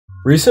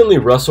Recently,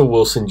 Russell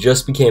Wilson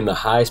just became the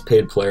highest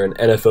paid player in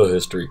NFL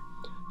history.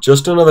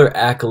 Just another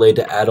accolade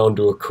to add on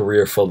to a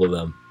career full of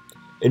them.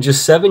 In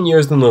just 7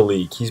 years in the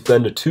league, he's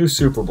been to 2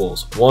 Super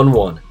Bowls, won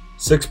 1,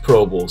 6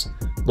 Pro Bowls,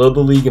 led the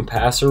league in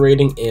passer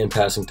rating and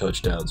passing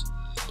touchdowns.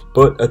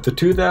 But at the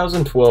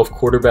 2012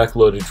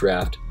 quarterback-loaded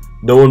draft,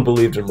 no one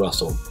believed in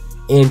Russell,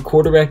 and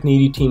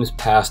quarterback-needy teams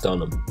passed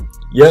on him.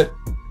 Yet,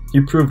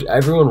 he proved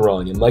everyone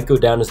wrong and might go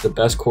down as the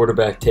best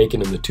quarterback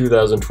taken in the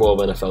 2012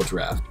 NFL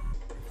Draft.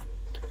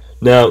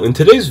 Now, in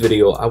today's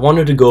video, I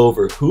wanted to go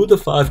over who the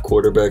 5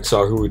 quarterbacks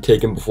are who were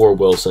taken before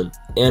Wilson,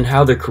 and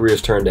how their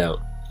careers turned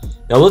out.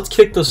 Now let's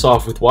kick this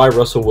off with why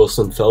Russell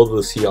Wilson fell to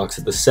the Seahawks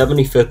at the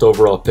 75th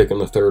overall pick in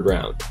the 3rd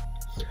round.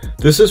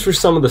 This is for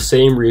some of the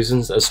same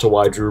reasons as to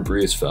why Drew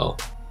Brees fell,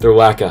 their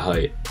lack of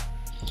height.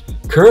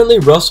 Currently,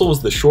 Russell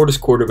was the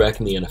shortest quarterback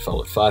in the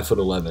NFL at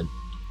 5'11",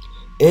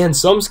 and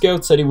some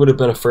scouts said he would have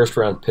been a 1st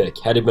round pick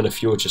had he been a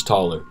few inches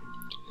taller.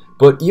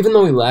 But even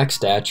though he lacks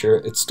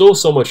stature, it's still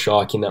somewhat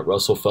shocking that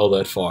Russell fell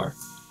that far.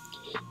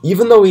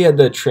 Even though he had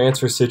that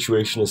transfer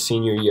situation his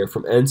senior year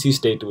from NC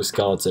State to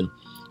Wisconsin,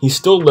 he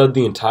still led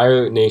the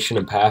entire nation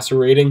in passer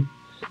rating,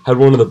 had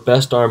one of the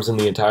best arms in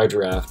the entire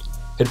draft,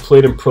 had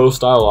played in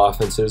pro-style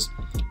offenses,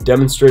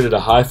 demonstrated a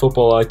high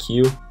football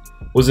IQ,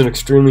 was an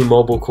extremely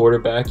mobile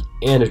quarterback,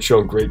 and had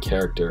shown great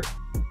character.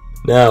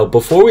 Now,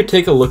 before we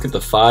take a look at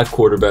the 5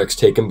 quarterbacks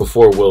taken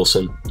before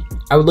Wilson,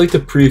 I would like to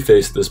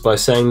preface this by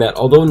saying that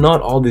although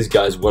not all these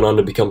guys went on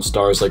to become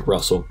stars like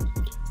Russell,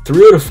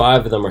 3 out of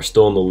 5 of them are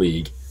still in the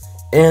league,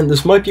 and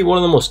this might be one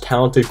of the most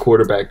talented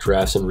quarterback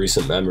drafts in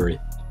recent memory,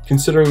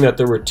 considering that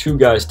there were 2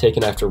 guys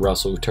taken after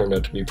Russell who turned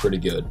out to be pretty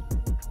good.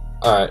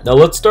 Alright, now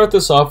let's start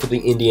this off with the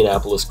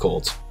Indianapolis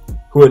Colts,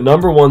 who at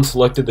number 1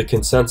 selected the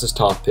consensus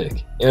top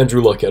pick,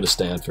 Andrew Luck out of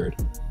Stanford.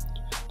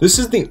 This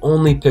is the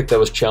only pick that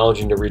was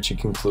challenging to reach a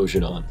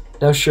conclusion on.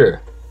 Now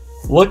sure,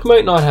 Luck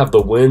might not have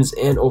the wins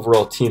and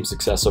overall team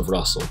success of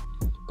Russell,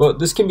 but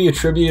this can be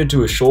attributed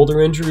to his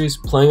shoulder injuries,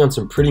 playing on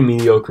some pretty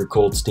mediocre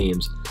Colts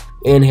teams,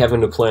 and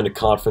having to play in a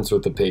conference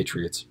with the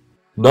Patriots.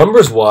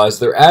 Numbers-wise,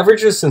 their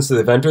averages since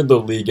they've entered the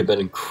league have been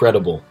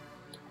incredible.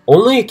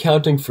 Only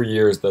accounting for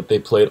years that they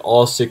played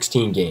all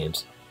 16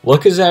 games,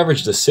 Luck has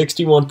averaged a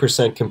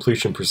 61%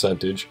 completion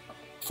percentage,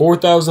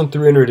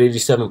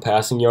 4,387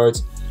 passing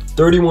yards,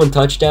 31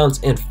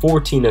 touchdowns, and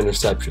 14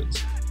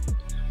 interceptions.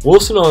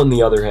 Wilson, on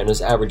the other hand,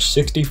 has averaged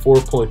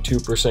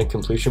 64.2%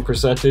 completion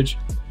percentage,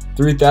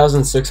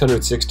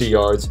 3,660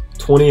 yards,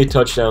 28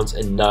 touchdowns,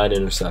 and 9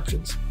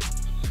 interceptions.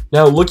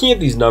 Now, looking at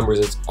these numbers,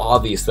 it's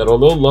obvious that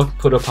although Luck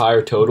put up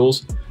higher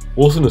totals,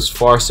 Wilson is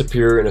far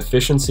superior in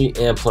efficiency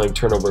and playing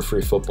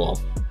turnover-free football.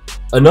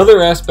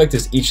 Another aspect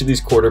is each of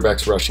these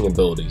quarterbacks' rushing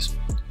abilities.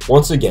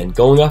 Once again,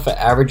 going off of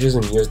averages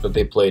in years that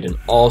they played in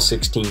all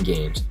 16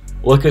 games,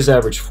 Luck has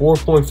averaged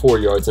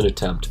 4.4 yards an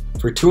attempt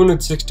for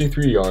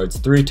 263 yards,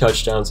 3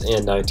 touchdowns,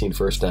 and 19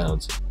 first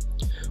downs.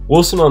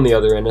 Wilson, on the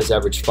other end, has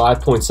averaged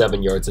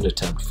 5.7 yards an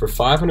attempt for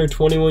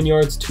 521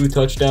 yards, 2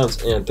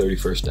 touchdowns, and 30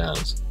 first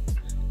downs.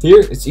 Here,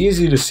 it's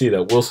easy to see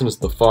that Wilson is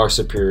the far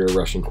superior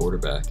rushing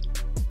quarterback.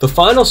 The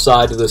final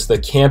side to this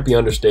that can't be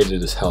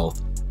understated is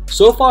health.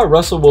 So far,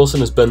 Russell Wilson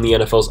has been the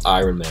NFL's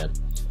Iron Man,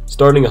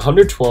 starting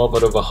 112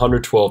 out of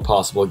 112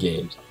 possible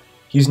games.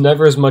 He's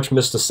never as much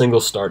missed a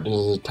single start in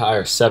his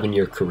entire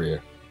 7-year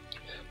career.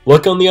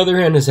 Luck, on the other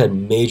hand, has had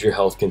major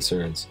health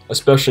concerns,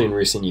 especially in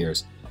recent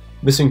years,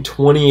 missing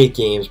 28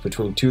 games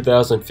between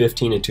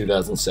 2015 and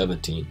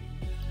 2017.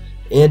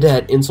 And to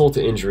add insult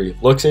to injury,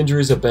 Luck's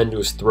injuries have been to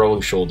his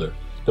throwing shoulder,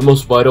 the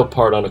most vital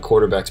part on a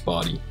quarterback's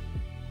body.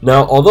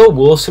 Now, although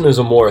Wilson is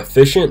a more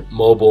efficient,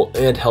 mobile,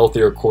 and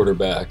healthier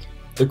quarterback,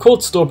 the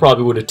Colts still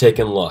probably would have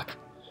taken Luck.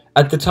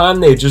 At the time,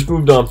 they had just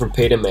moved on from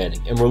Peyton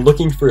Manning and were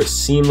looking for a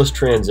seamless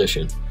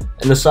transition,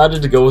 and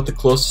decided to go with the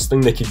closest thing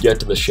they could get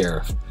to the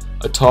Sheriff,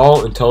 a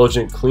tall,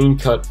 intelligent,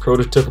 clean-cut,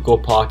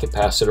 prototypical pocket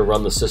passer to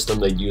run the system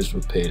they used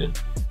with Peyton.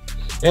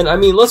 And I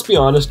mean, let's be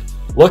honest,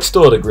 Luck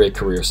still had a great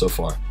career so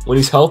far. When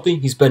he's healthy,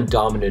 he's been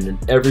dominant in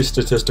every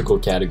statistical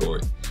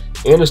category,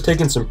 and has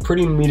taken some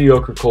pretty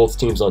mediocre Colts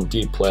teams on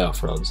deep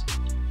playoff runs.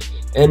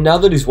 And now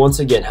that he's once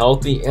again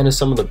healthy and is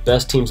some of the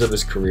best teams of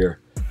his career,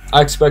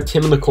 I expect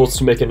him and the Colts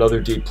to make another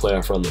deep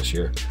playoff run this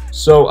year.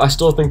 So I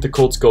still think the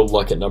Colts go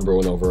Luck at number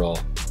 1 overall.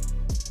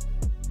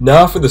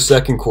 Now for the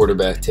 2nd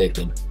quarterback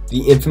taken,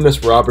 the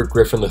infamous Robert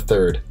Griffin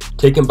III,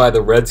 taken by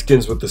the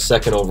Redskins with the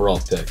 2nd overall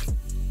pick.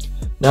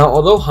 Now,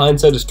 although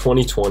hindsight is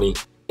 20/20,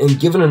 and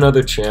given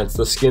another chance,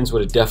 the Skins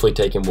would have definitely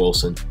taken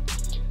Wilson.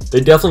 They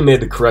definitely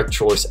made the correct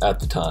choice at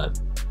the time.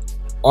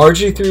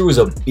 RG3 was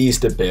a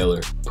beast at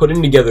Baylor,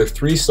 putting together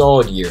 3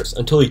 solid years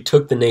until he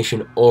took the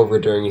nation over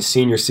during his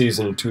senior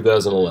season in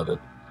 2011.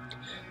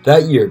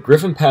 That year,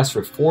 Griffin passed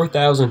for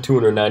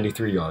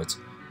 4,293 yards,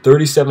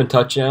 37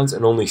 touchdowns,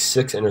 and only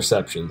 6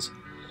 interceptions.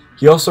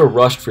 He also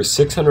rushed for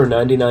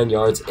 699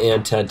 yards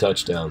and 10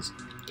 touchdowns.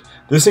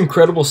 This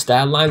incredible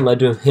stat line led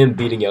to him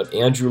beating out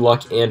Andrew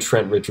Luck and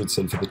Trent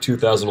Richardson for the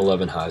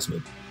 2011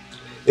 Heisman.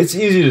 It's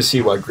easy to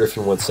see why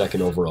Griffin went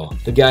second overall.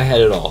 The guy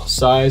had it all: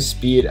 size,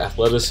 speed,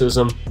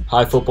 athleticism,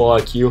 high football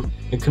IQ,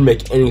 and could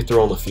make any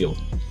throw on the field.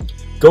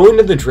 Going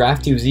into the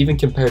draft, he was even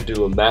compared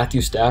to a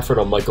Matthew Stafford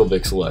on Michael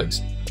Vick's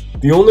legs.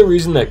 The only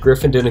reason that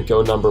Griffin didn't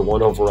go number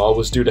 1 overall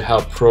was due to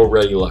how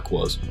pro-ready Luck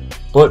was.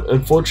 But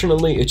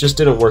unfortunately, it just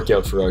didn't work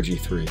out for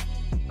RG3.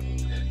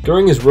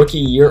 During his rookie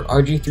year,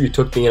 RG3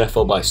 took the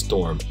NFL by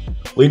storm,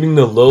 leading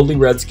the lowly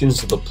Redskins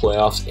to the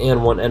playoffs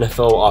and won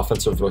NFL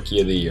Offensive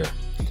Rookie of the Year.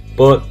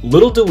 But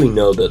little do we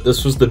know that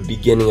this was the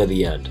beginning of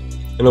the end.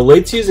 In a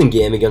late season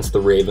game against the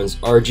Ravens,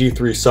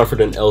 RG3 suffered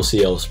an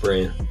LCL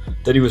sprain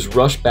that he was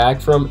rushed back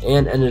from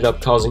and ended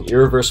up causing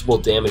irreversible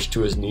damage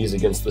to his knees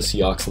against the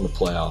Seahawks in the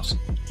playoffs.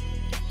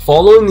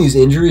 Following these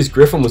injuries,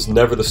 Griffin was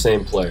never the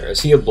same player,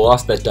 as he had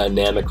lost that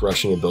dynamic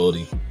rushing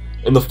ability.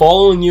 In the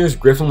following years,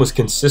 Griffin was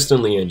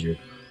consistently injured,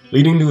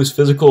 leading to his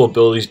physical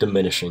abilities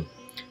diminishing.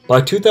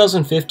 By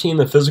 2015,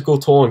 the physical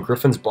toll on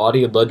Griffin's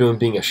body had led to him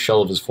being a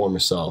shell of his former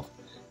self,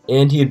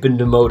 and he had been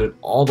demoted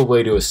all the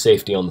way to a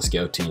safety on the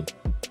scout team.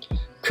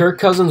 Kirk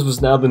Cousins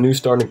was now the new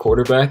starting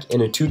quarterback,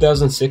 and in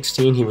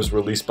 2016 he was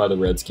released by the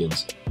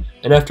Redskins.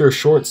 And after a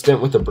short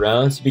stint with the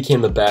Browns, he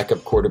became the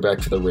backup quarterback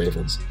for the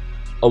Ravens.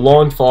 A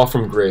long fall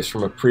from grace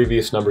from a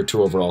previous number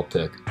 2 overall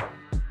pick.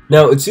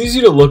 Now, it's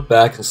easy to look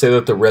back and say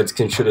that the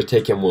Redskins should have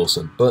taken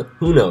Wilson, but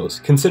who knows?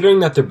 Considering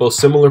that they're both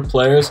similar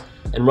players,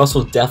 and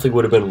Russell definitely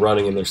would have been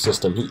running in their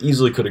system, he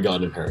easily could have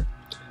gotten hurt.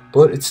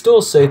 But it's still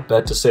a safe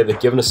bet to say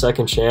that given a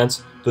second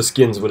chance, the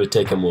Skins would have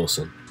taken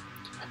Wilson.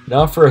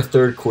 Now for a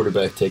third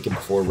quarterback taken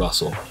before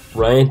Russell,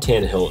 Ryan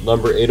Tannehill,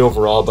 number 8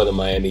 overall by the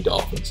Miami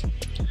Dolphins.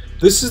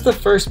 This is the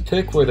first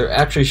pick where there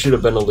actually should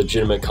have been a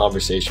legitimate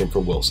conversation for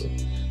Wilson.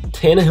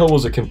 Tannehill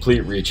was a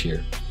complete reach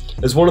here.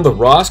 As one of the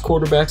rawest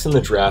quarterbacks in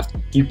the draft,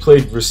 he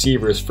played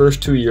receiver his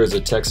first 2 years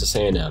at Texas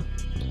A&M.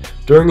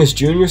 During his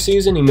junior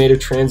season, he made a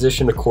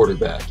transition to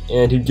quarterback,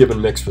 and he'd given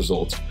mixed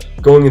results,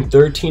 going in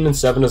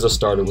 13-7 as a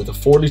starter with a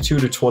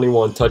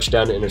 42-21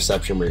 touchdown to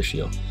interception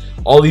ratio.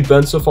 All he'd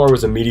been so far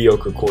was a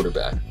mediocre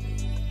quarterback.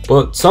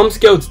 But some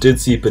scouts did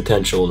see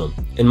potential in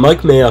him, and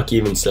Mike Mayock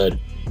even said,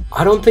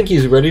 "I don't think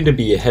he's ready to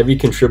be a heavy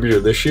contributor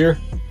this year,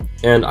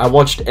 and I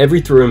watched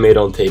every throw he made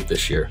on tape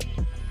this year.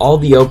 All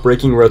the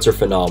outbreaking routes are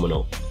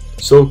phenomenal."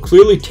 So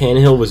clearly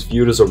Tannehill was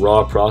viewed as a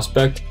raw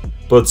prospect,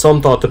 but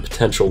some thought the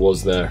potential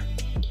was there.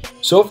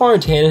 So far in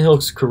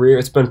Tannehill's career,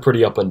 it's been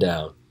pretty up and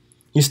down.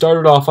 He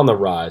started off on the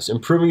rise,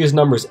 improving his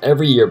numbers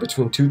every year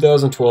between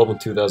 2012 and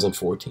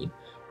 2014.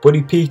 But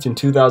he peaked in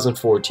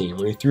 2014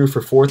 when he threw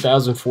for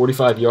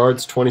 4,045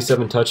 yards,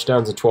 27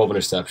 touchdowns, and 12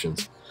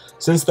 interceptions.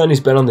 Since then,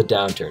 he's been on the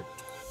downturn,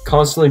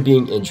 constantly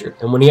being injured,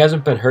 and when he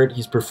hasn't been hurt,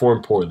 he's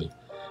performed poorly,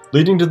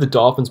 leading to the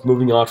Dolphins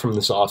moving on from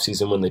this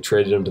offseason when they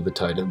traded him to the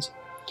Titans.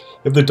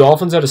 If the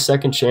Dolphins had a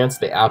second chance,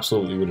 they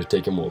absolutely would have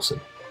taken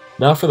Wilson.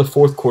 Now for the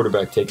fourth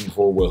quarterback taken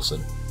before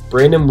Wilson.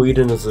 Brandon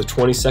Weeden is the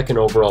 22nd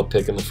overall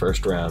pick in the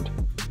first round.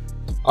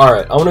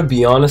 Alright, I want to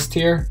be honest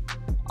here.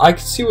 I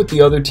can see what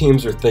the other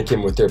teams are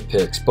thinking with their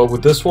picks, but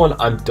with this one,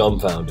 I'm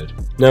dumbfounded.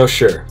 Now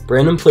sure,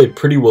 Brandon played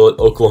pretty well at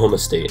Oklahoma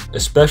State,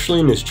 especially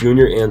in his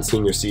junior and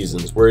senior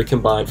seasons, where he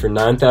combined for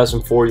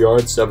 9,004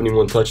 yards,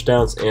 71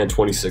 touchdowns, and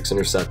 26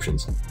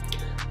 interceptions.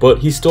 But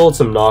he still had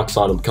some knocks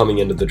on him coming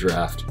into the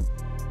draft,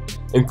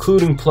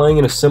 including playing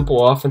in a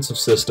simple offensive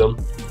system,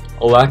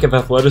 a lack of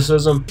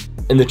athleticism,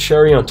 and the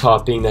cherry on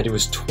top being that he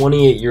was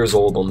 28 years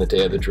old on the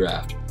day of the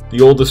draft,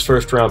 the oldest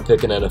first-round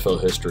pick in NFL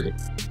history.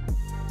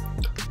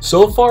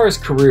 So far, his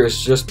career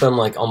has just been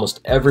like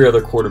almost every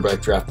other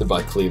quarterback drafted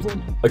by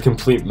Cleveland, a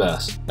complete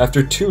mess.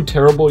 After 2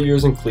 terrible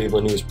years in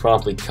Cleveland, he was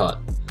promptly cut.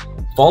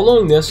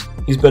 Following this,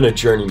 he's been a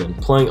journeyman,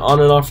 playing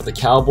on and off for the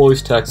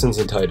Cowboys, Texans,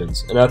 and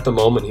Titans, and at the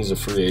moment, he's a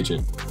free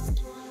agent.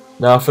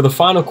 Now for the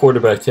final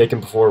quarterback taken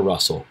before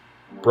Russell,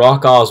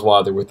 Brock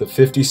Osweiler with the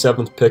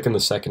 57th pick in the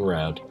second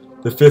round,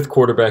 the 5th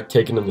quarterback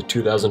taken in the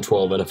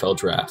 2012 NFL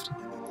Draft.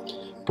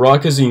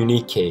 Brock is a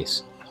unique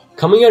case.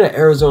 Coming out of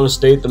Arizona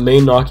State, the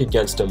main knock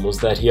against him was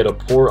that he had a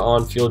poor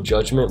on-field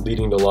judgment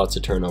leading to lots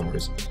of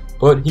turnovers.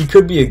 But he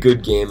could be a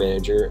good game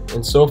manager,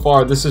 and so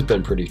far this has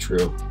been pretty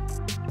true.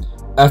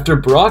 After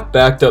Brock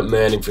backed up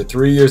Manning for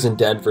 3 years in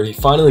Denver, he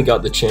finally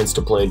got the chance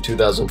to play in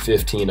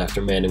 2015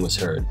 after Manning was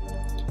hurt.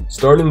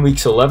 Starting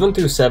weeks 11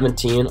 through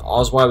 17,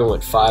 Osweiler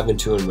went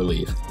 5-2 in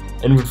relief,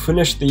 and would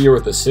finish the year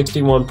with a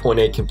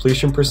 61.8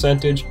 completion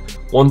percentage,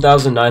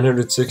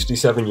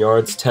 1,967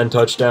 yards, 10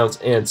 touchdowns,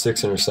 and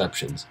 6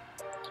 interceptions.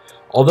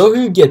 Although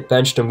he would get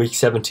benched in week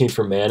 17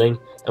 for Manning,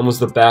 and was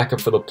the backup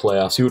for the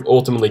playoffs, he would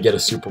ultimately get a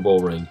Super Bowl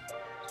ring.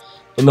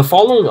 In the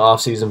following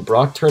offseason,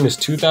 Brock turned his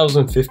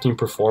 2015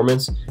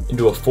 performance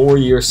into a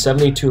 4-year,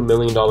 $72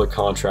 million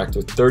contract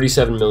with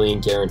 $37 million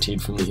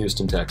guaranteed from the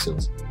Houston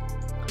Texans.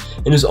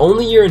 In his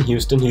only year in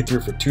Houston, he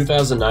threw for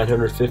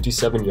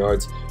 2,957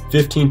 yards,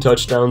 15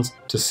 touchdowns,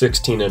 to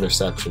 16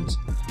 interceptions,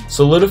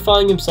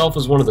 solidifying himself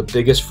as one of the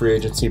biggest free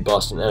agency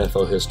busts in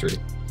NFL history.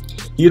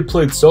 He had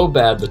played so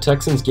bad, the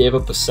Texans gave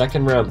up a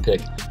second-round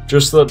pick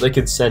just so that they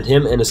could send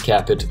him and his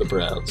cap hit to the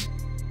Browns.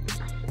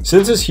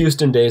 Since his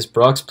Houston days,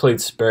 Brock's played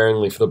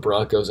sparingly for the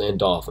Broncos and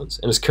Dolphins,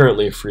 and is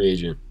currently a free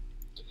agent.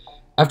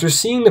 After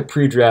seeing the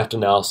pre-draft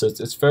analysis,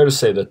 it's fair to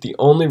say that the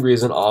only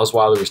reason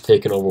Osweiler was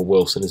taken over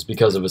Wilson is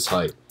because of his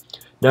height.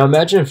 Now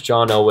imagine if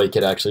John Elway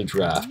could actually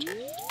draft.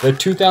 That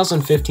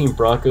 2015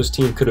 Broncos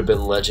team could have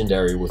been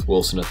legendary with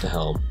Wilson at the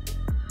helm.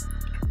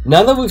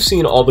 Now that we've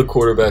seen all the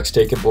quarterbacks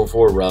taken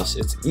before Russ,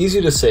 it's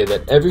easy to say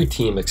that every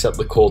team except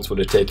the Colts would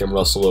have taken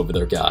Russell over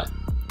their guy.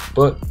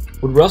 But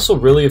would Russell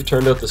really have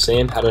turned out the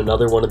same had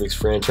another one of these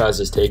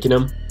franchises taken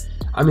him?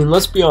 I mean,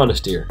 let's be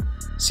honest here.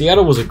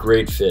 Seattle was a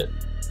great fit.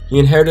 He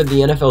inherited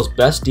the NFL's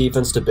best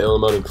defense to bail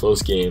him out in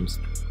close games,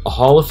 a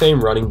Hall of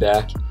Fame running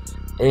back,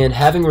 and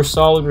having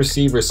solid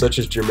receivers such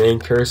as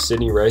Jermaine Kearse,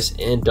 Sidney Rice,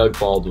 and Doug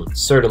Baldwin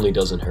certainly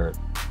doesn't hurt.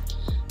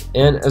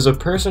 And as a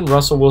person,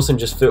 Russell Wilson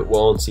just fit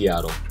well in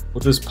Seattle,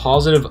 with his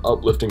positive,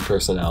 uplifting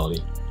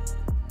personality.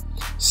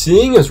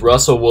 Seeing as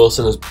Russell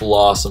Wilson has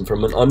blossomed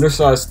from an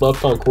undersized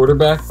slept-on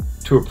quarterback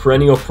to a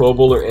perennial Pro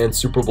Bowler and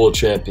Super Bowl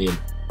champion,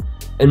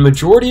 and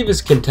majority of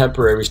his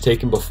contemporaries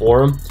taken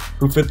before him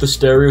who fit the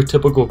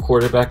stereotypical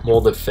quarterback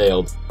mold have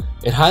failed,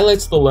 it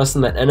highlights the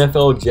lesson that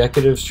NFL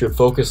executives should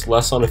focus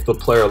less on if the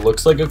player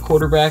looks like a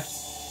quarterback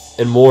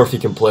and more if he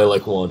can play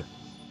like one.